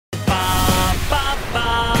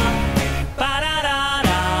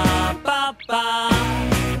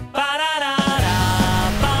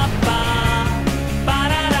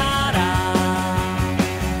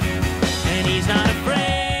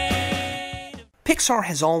Pixar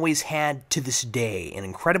has always had, to this day, an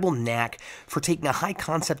incredible knack for taking a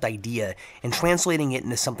high-concept idea and translating it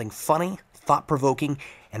into something funny, thought-provoking,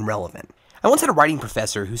 and relevant. I once had a writing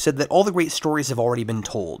professor who said that all the great stories have already been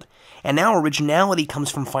told, and now originality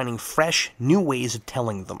comes from finding fresh, new ways of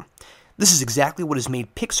telling them. This is exactly what has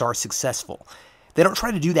made Pixar successful. They don't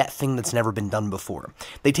try to do that thing that's never been done before.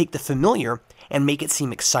 They take the familiar and make it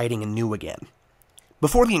seem exciting and new again.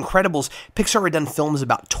 Before The Incredibles, Pixar had done films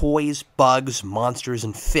about toys, bugs, monsters,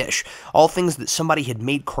 and fish, all things that somebody had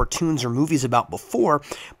made cartoons or movies about before,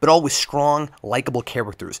 but all with strong, likable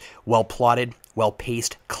characters, well-plotted,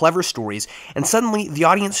 well-paced, clever stories, and suddenly the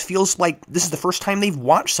audience feels like this is the first time they've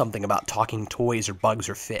watched something about talking toys or bugs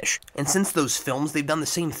or fish. And since those films, they've done the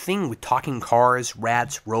same thing with talking cars,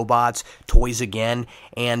 rats, robots, toys again,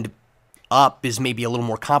 and Up is maybe a little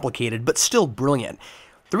more complicated, but still brilliant.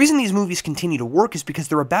 The reason these movies continue to work is because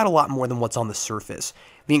they're about a lot more than what's on the surface.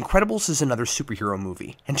 The Incredibles is another superhero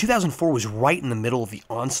movie, and 2004 was right in the middle of the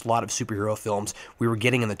onslaught of superhero films we were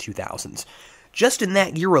getting in the 2000s. Just in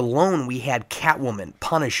that year alone, we had Catwoman,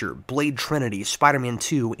 Punisher, Blade Trinity, Spider-Man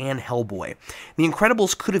 2, and Hellboy. The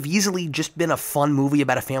Incredibles could have easily just been a fun movie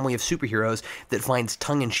about a family of superheroes that finds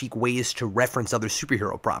tongue-in-cheek ways to reference other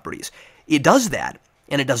superhero properties. It does that,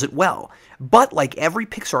 and it does it well. But like every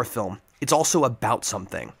Pixar film, it's also about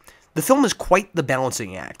something. The film is quite the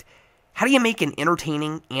balancing act. How do you make an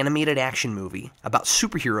entertaining, animated action movie about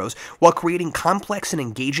superheroes while creating complex and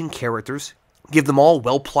engaging characters, give them all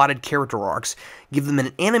well-plotted character arcs, give them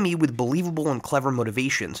an enemy with believable and clever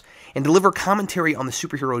motivations, and deliver commentary on the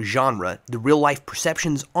superhero genre, the real-life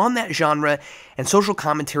perceptions on that genre, and social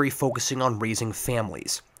commentary focusing on raising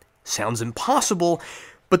families? Sounds impossible,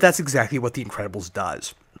 but that's exactly what The Incredibles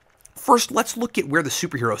does. First, let's look at where the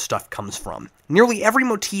superhero stuff comes from. Nearly every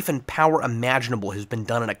motif and power imaginable has been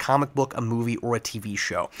done in a comic book, a movie, or a TV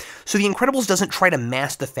show. So The Incredibles doesn't try to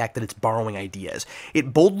mask the fact that it's borrowing ideas.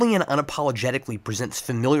 It boldly and unapologetically presents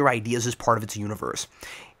familiar ideas as part of its universe.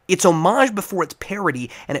 It's homage before it's parody,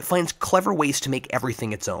 and it finds clever ways to make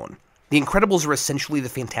everything its own. The Incredibles are essentially the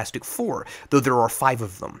Fantastic Four, though there are 5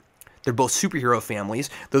 of them. They're both superhero families,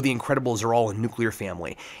 though the Incredibles are all a nuclear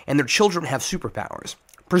family, and their children have superpowers.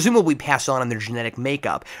 Presumably pass on in their genetic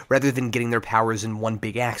makeup, rather than getting their powers in one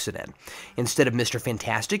big accident. Instead of Mr.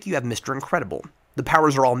 Fantastic, you have Mr. Incredible. The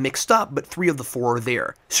powers are all mixed up, but 3 of the 4 are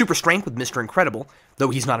there. Super strength with Mr. Incredible,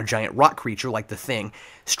 though he's not a giant rock creature like the Thing.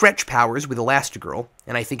 Stretch powers with Elastigirl,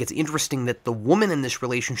 and I think it's interesting that the woman in this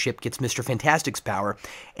relationship gets Mr. Fantastic's power,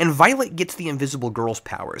 and Violet gets the Invisible Girl's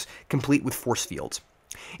powers, complete with force fields.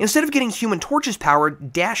 Instead of getting Human Torch's power,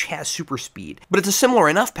 Dash has super speed, but it's a similar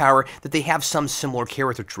enough power that they have some similar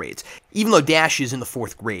character traits. Even though Dash is in the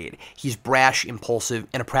 4th grade, he's brash, impulsive,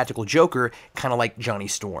 and a practical joker, kind of like Johnny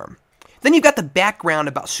Storm. Then you've got the background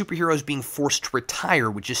about superheroes being forced to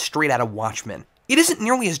retire, which is straight out of Watchmen. It isn't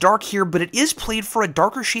nearly as dark here, but it is played for a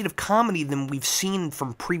darker shade of comedy than we've seen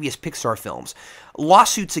from previous Pixar films.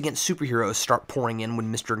 Lawsuits against superheroes start pouring in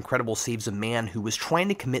when Mr. Incredible saves a man who was trying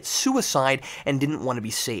to commit suicide and didn't want to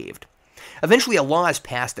be saved. Eventually, a law is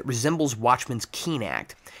passed that resembles Watchmen's Keene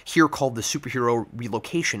Act, here called the Superhero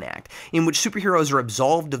Relocation Act, in which superheroes are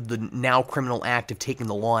absolved of the now criminal act of taking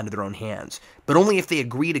the law into their own hands, but only if they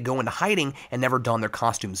agree to go into hiding and never don their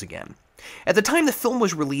costumes again. At the time the film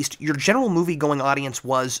was released, your general movie-going audience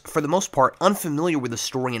was, for the most part, unfamiliar with the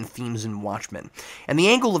story and themes in Watchmen, and the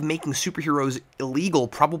angle of making superheroes illegal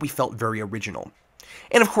probably felt very original.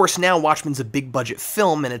 And of course, now Watchmen's a big-budget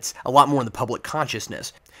film, and it's a lot more in the public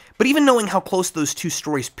consciousness. But even knowing how close those 2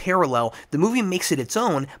 stories parallel, the movie makes it its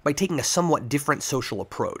own by taking a somewhat different social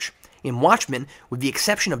approach. In Watchmen, with the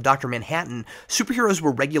exception of Dr. Manhattan, superheroes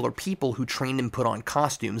were regular people who trained and put on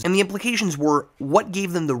costumes, and the implications were what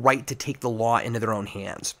gave them the right to take the law into their own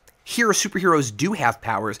hands. Here, superheroes do have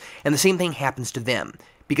powers, and the same thing happens to them,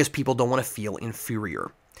 because people don't want to feel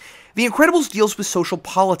inferior. The Incredibles deals with social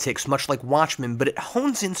politics, much like Watchmen, but it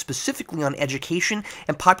hones in specifically on education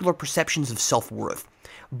and popular perceptions of self-worth.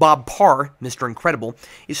 Bob Parr, Mr. Incredible,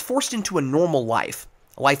 is forced into a normal life,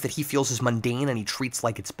 a life that he feels is mundane and he treats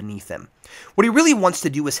like it's beneath him. What he really wants to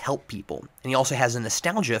do is help people, and he also has a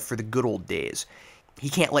nostalgia for the good old days. He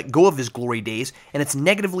can't let go of his glory days, and it's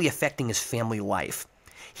negatively affecting his family life.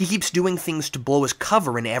 He keeps doing things to blow his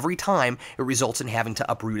cover, and every time it results in having to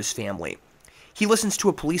uproot his family. He listens to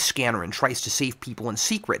a police scanner and tries to save people in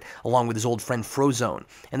secret, along with his old friend Frozone,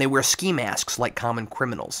 and they wear ski masks like common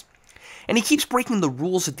criminals. And he keeps breaking the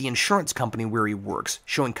rules at the insurance company where he works,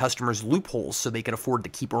 showing customers loopholes so they can afford to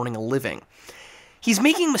keep earning a living. He's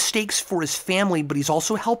making mistakes for his family, but he's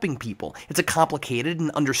also helping people. It's a complicated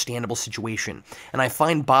and understandable situation, and I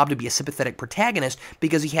find Bob to be a sympathetic protagonist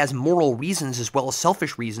because he has moral reasons as well as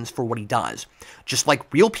selfish reasons for what he does, just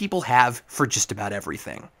like real people have for just about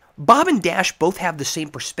everything. Bob and Dash both have the same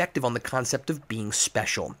perspective on the concept of being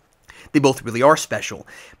special. They both really are special,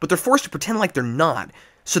 but they're forced to pretend like they're not,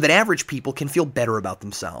 so that average people can feel better about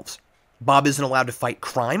themselves. Bob isn't allowed to fight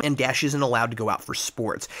crime, and Dash isn't allowed to go out for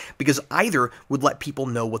sports, because either would let people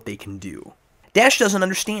know what they can do. Dash doesn't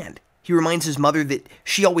understand. He reminds his mother that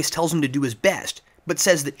she always tells him to do his best, but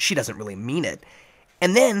says that she doesn't really mean it.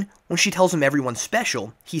 And then, when she tells him everyone's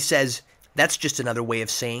special, he says, that's just another way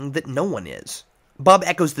of saying that no one is. Bob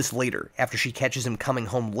echoes this later, after she catches him coming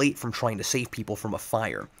home late from trying to save people from a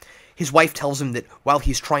fire. His wife tells him that while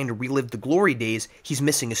he's trying to relive the glory days, he's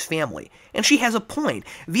missing his family. And she has a point.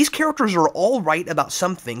 These characters are all right about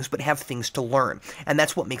some things, but have things to learn, and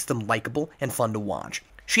that's what makes them likable and fun to watch.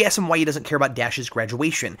 She asks him why he doesn't care about Dash's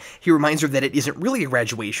graduation. He reminds her that it isn't really a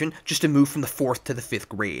graduation, just a move from the 4th to the 5th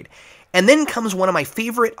grade. And then comes one of my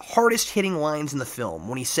favorite, hardest-hitting lines in the film,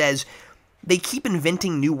 when he says, they keep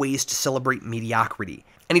inventing new ways to celebrate mediocrity.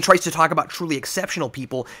 And he tries to talk about truly exceptional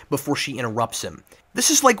people before she interrupts him. This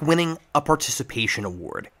is like winning a participation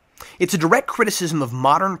award. It's a direct criticism of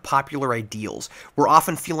modern popular ideals, where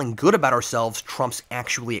often feeling good about ourselves trumps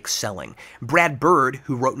actually excelling. Brad Bird,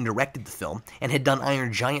 who wrote and directed the film, and had done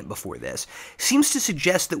Iron Giant before this, seems to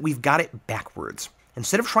suggest that we've got it backwards.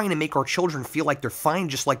 Instead of trying to make our children feel like they're fine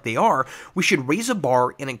just like they are, we should raise a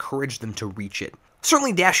bar and encourage them to reach it.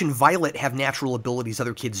 Certainly Dash and Violet have natural abilities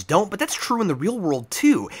other kids don't, but that's true in the real world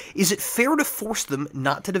too. Is it fair to force them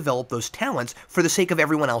not to develop those talents for the sake of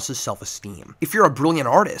everyone else's self-esteem? If you're a brilliant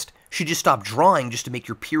artist, should you stop drawing just to make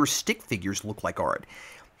your peers' stick figures look like art?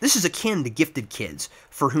 This is akin to gifted kids,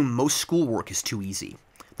 for whom most schoolwork is too easy.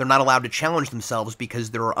 They're not allowed to challenge themselves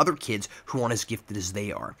because there are other kids who aren't as gifted as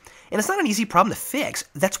they are. And it's not an easy problem to fix,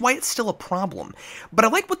 that's why it's still a problem. But I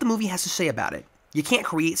like what the movie has to say about it. You can't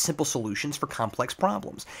create simple solutions for complex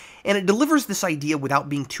problems, and it delivers this idea without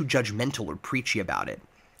being too judgmental or preachy about it.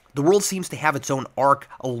 The world seems to have its own arc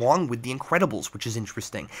along with The Incredibles, which is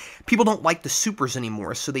interesting. People don't like the supers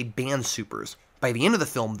anymore, so they ban supers. By the end of the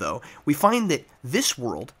film, though, we find that this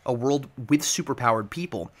world, a world with superpowered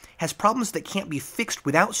people, has problems that can't be fixed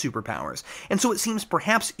without superpowers, and so it seems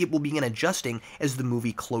perhaps it will begin adjusting as the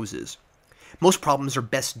movie closes. Most problems are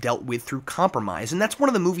best dealt with through compromise, and that's one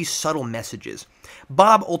of the movie's subtle messages.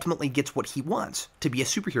 Bob ultimately gets what he wants, to be a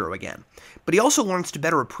superhero again, but he also learns to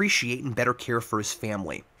better appreciate and better care for his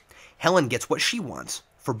family. Helen gets what she wants,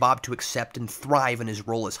 for Bob to accept and thrive in his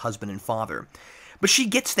role as husband and father, but she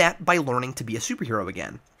gets that by learning to be a superhero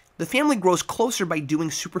again. The family grows closer by doing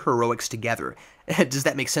superheroics together. Does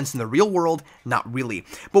that make sense in the real world? Not really.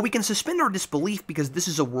 But we can suspend our disbelief because this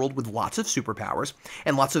is a world with lots of superpowers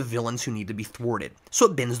and lots of villains who need to be thwarted, so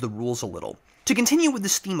it bends the rules a little. To continue with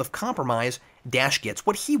this theme of compromise, Dash gets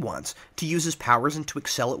what he wants, to use his powers and to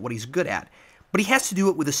excel at what he's good at. But he has to do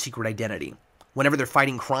it with a secret identity. Whenever they're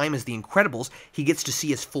fighting crime as the Incredibles, he gets to see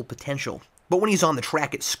his full potential. But when he's on the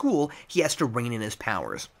track at school, he has to rein in his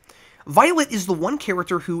powers. Violet is the one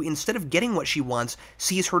character who, instead of getting what she wants,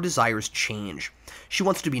 sees her desires change. She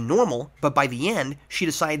wants to be normal, but by the end, she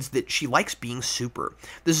decides that she likes being super.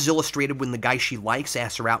 This is illustrated when the guy she likes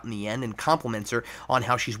asks her out in the end and compliments her on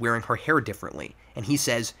how she's wearing her hair differently, and he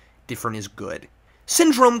says, "Different is good."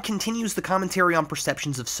 Syndrome continues the commentary on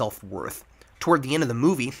perceptions of self-worth. Toward the end of the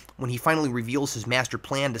movie, when he finally reveals his master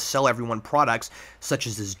plan to sell everyone products, such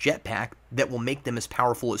as his jetpack, that will make them as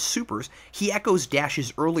powerful as supers, he echoes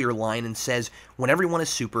Dash's earlier line and says, "When everyone is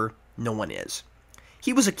super, no one is."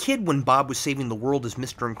 He was a kid when Bob was saving the world as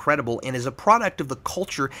Mr. Incredible and is a product of the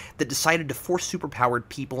culture that decided to force superpowered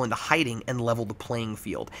people into hiding and level the playing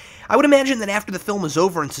field. I would imagine that after the film is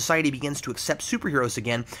over and society begins to accept superheroes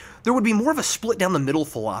again, there would be more of a split down the middle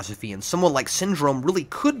philosophy, and someone like Syndrome really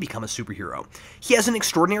could become a superhero. He has an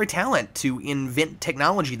extraordinary talent to invent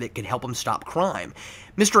technology that could help him stop crime.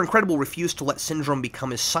 Mr. Incredible refused to let Syndrome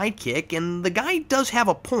become his sidekick, and the guy does have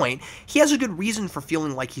a point. He has a good reason for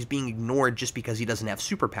feeling like he's being ignored just because he doesn't have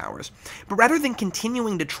superpowers. But rather than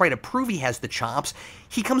continuing to try to prove he has the chops,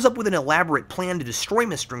 he comes up with an elaborate plan to destroy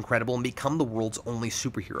Mr. Incredible and become the world's only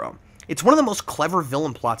superhero. It's one of the most clever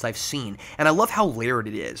villain plots I've seen, and I love how layered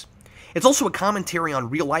it is. It's also a commentary on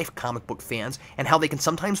real-life comic book fans and how they can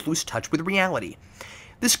sometimes lose touch with reality.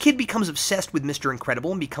 This kid becomes obsessed with Mr.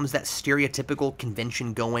 Incredible and becomes that stereotypical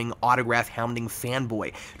convention-going, autograph-hounding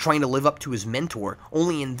fanboy, trying to live up to his mentor,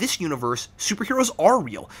 only in this universe, superheroes are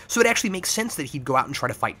real, so it actually makes sense that he'd go out and try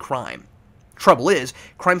to fight crime. Trouble is,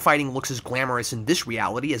 crime fighting looks as glamorous in this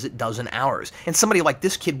reality as it does in ours, and somebody like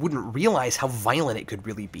this kid wouldn't realize how violent it could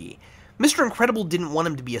really be. Mr. Incredible didn't want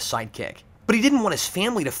him to be a sidekick, but he didn't want his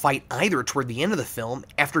family to fight either toward the end of the film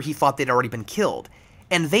after he thought they'd already been killed.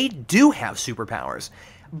 And they do have superpowers.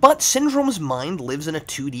 But Syndrome's mind lives in a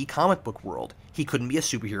 2D comic book world. He couldn't be a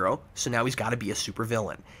superhero, so now he's got to be a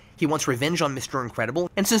supervillain. He wants revenge on Mr. Incredible,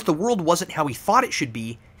 and since the world wasn't how he thought it should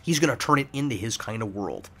be, he's going to turn it into his kind of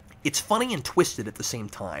world. It's funny and twisted at the same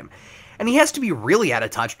time. And he has to be really out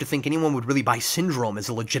of touch to think anyone would really buy Syndrome as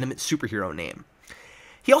a legitimate superhero name.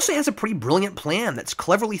 He also has a pretty brilliant plan that's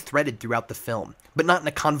cleverly threaded throughout the film, but not in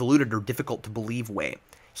a convoluted or difficult-to-believe way.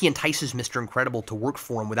 He entices Mr. Incredible to work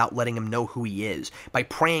for him without letting him know who he is, by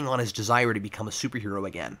preying on his desire to become a superhero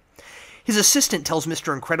again. His assistant tells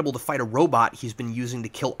Mr. Incredible to fight a robot he's been using to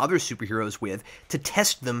kill other superheroes with, to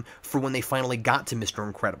test them for when they finally got to Mr.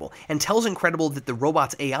 Incredible, and tells Incredible that the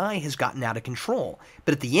robot's AI has gotten out of control.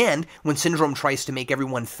 But at the end, when Syndrome tries to make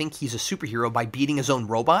everyone think he's a superhero by beating his own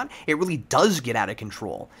robot, it really does get out of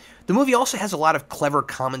control. The movie also has a lot of clever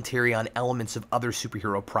commentary on elements of other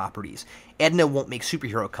superhero properties. Edna won't make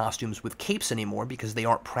superhero costumes with capes anymore because they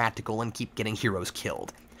aren't practical and keep getting heroes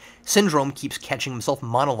killed. Syndrome keeps catching himself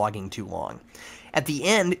monologuing too long. At the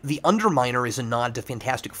end, the Underminer is a nod to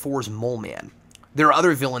Fantastic Four's Mole Man. There are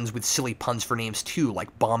other villains with silly puns for names too,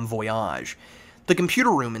 like Bon Voyage. The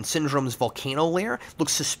computer room in Syndrome's volcano lair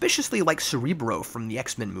looks suspiciously like Cerebro from the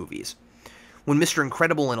X-Men movies. When Mr.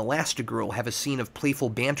 Incredible and Elastigirl have a scene of playful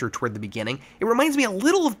banter toward the beginning, it reminds me a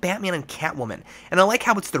little of Batman and Catwoman, and I like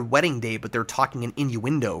how it's their wedding day but they're talking in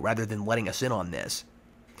innuendo rather than letting us in on this.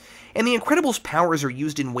 And the Incredibles' powers are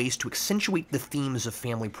used in ways to accentuate the themes of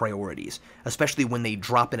family priorities, especially when they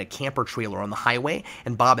drop in a camper trailer on the highway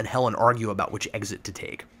and Bob and Helen argue about which exit to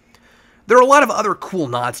take. There are a lot of other cool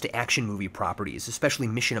nods to action movie properties, especially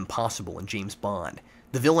Mission Impossible and James Bond.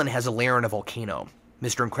 The villain has a lair in a volcano.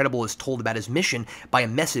 Mr. Incredible is told about his mission by a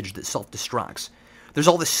message that self-destructs. There's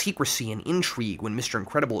all this secrecy and intrigue when Mr.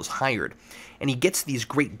 Incredible is hired, and he gets these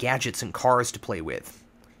great gadgets and cars to play with.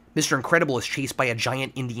 Mr. Incredible is chased by a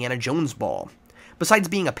giant Indiana Jones ball. Besides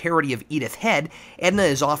being a parody of Edith Head, Edna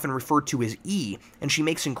is often referred to as E, and she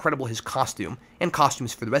makes Incredible his costume, and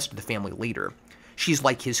costumes for the rest of the family later. She's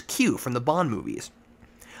like his Q from the Bond movies.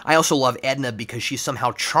 I also love Edna because she's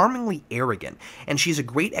somehow charmingly arrogant, and she's a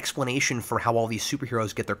great explanation for how all these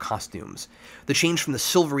superheroes get their costumes. The change from the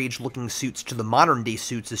Silver Age looking suits to the modern day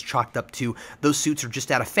suits is chalked up to those suits are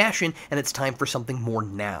just out of fashion and it's time for something more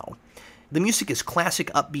now. The music is classic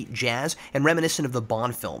upbeat jazz and reminiscent of the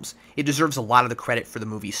Bond films. It deserves a lot of the credit for the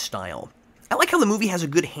movie's style. I like how the movie has a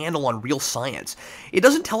good handle on real science. It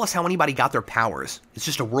doesn't tell us how anybody got their powers. It's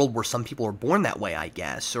just a world where some people are born that way, I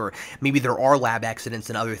guess. Or maybe there are lab accidents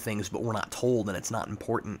and other things, but we're not told and it's not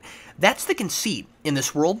important. That's the conceit. In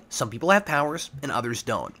this world, some people have powers and others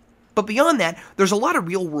don't. But beyond that, there's a lot of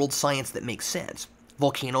real-world science that makes sense.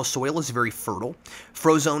 Volcano soil is very fertile.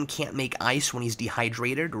 Frozone can't make ice when he's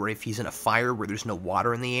dehydrated or if he's in a fire where there's no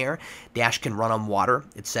water in the air. Dash can run on water,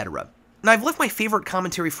 etc. Now, I've left my favorite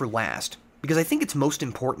commentary for last, because I think it's most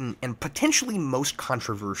important and potentially most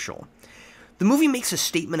controversial. The movie makes a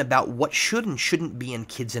statement about what should and shouldn't be in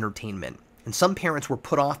kids' entertainment, and some parents were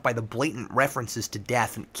put off by the blatant references to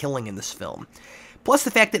death and killing in this film. Plus the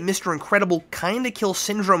fact that Mr. Incredible kinda kills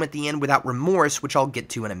Syndrome at the end without remorse, which I'll get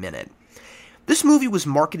to in a minute. This movie was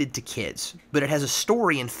marketed to kids, but it has a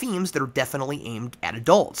story and themes that are definitely aimed at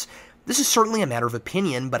adults. This is certainly a matter of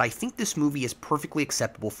opinion, but I think this movie is perfectly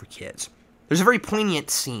acceptable for kids. There's a very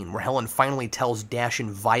poignant scene where Helen finally tells Dash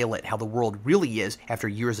and Violet how the world really is after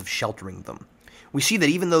years of sheltering them. We see that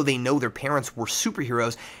even though they know their parents were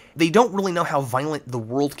superheroes, they don't really know how violent the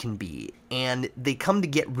world can be, and they come to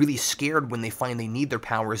get really scared when they find they need their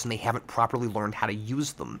powers and they haven't properly learned how to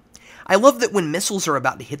use them. I love that when missiles are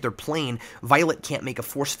about to hit their plane, Violet can't make a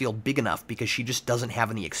force field big enough because she just doesn't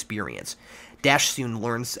have any experience. Dash soon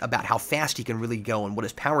learns about how fast he can really go and what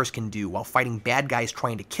his powers can do while fighting bad guys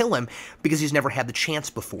trying to kill him because he's never had the chance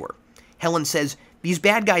before. Helen says, "These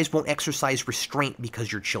bad guys won't exercise restraint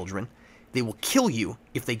because you're children. They will kill you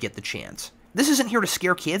if they get the chance." This isn't here to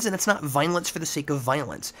scare kids, and it's not violence for the sake of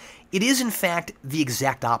violence. It is, in fact, the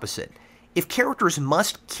exact opposite. If characters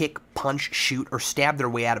must kick, punch, shoot, or stab their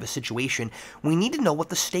way out of a situation, we need to know what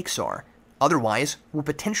the stakes are. Otherwise, we're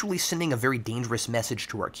potentially sending a very dangerous message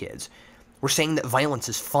to our kids. We're saying that violence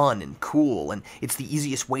is fun and cool, and it's the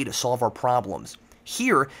easiest way to solve our problems.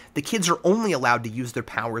 Here, the kids are only allowed to use their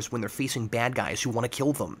powers when they're facing bad guys who want to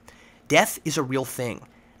kill them. Death is a real thing.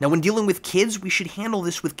 Now, when dealing with kids, we should handle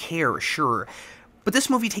this with care, sure, But this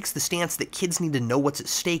movie takes the stance that kids need to know what's at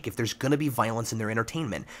stake if there's gonna be violence in their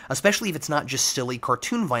entertainment, especially if it's not just silly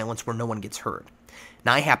cartoon violence where no one gets hurt.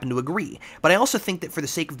 Now, I happen to agree, but I also think that for the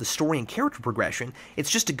sake of the story and character progression, it's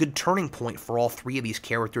just a good turning point for all three of these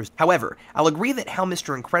characters. However, I'll agree that how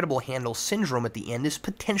Mr. Incredible handles Syndrome at the end is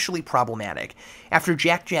potentially problematic. After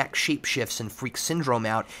Jack-Jack shapeshifts and freaks Syndrome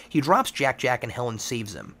out, he drops Jack-Jack and Helen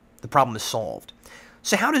saves him. The problem is solved.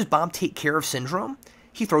 So how does Bob take care of Syndrome?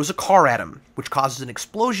 He throws a car at him, which causes an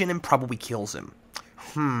explosion and probably kills him.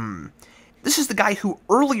 This is the guy who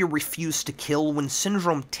earlier refused to kill when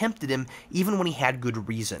Syndrome tempted him, even when he had good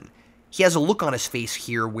reason. He has a look on his face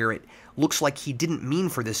here where it looks like he didn't mean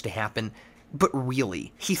for this to happen, but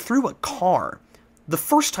really, he threw a car. The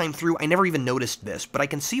first time through, I never even noticed this, but I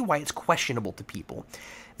can see why it's questionable to people.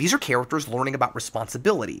 These are characters learning about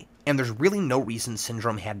responsibility, and there's really no reason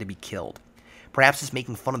Syndrome had to be killed. Perhaps it's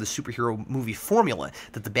making fun of the superhero movie formula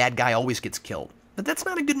that the bad guy always gets killed. But that's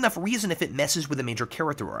not a good enough reason if it messes with a major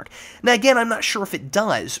character arc. Now again, I'm not sure if it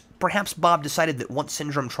does. Perhaps Bob decided that once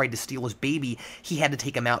Syndrome tried to steal his baby, he had to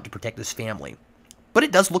take him out to protect his family. But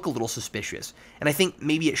it does look a little suspicious, and I think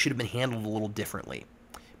maybe it should have been handled a little differently.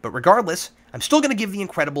 But regardless, I'm still going to give The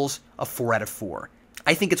Incredibles a 4 out of 4.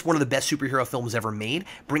 I think it's one of the best superhero films ever made,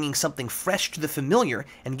 bringing something fresh to the familiar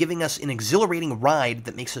and giving us an exhilarating ride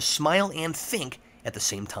that makes us smile and think at the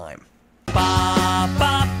same time. Bye.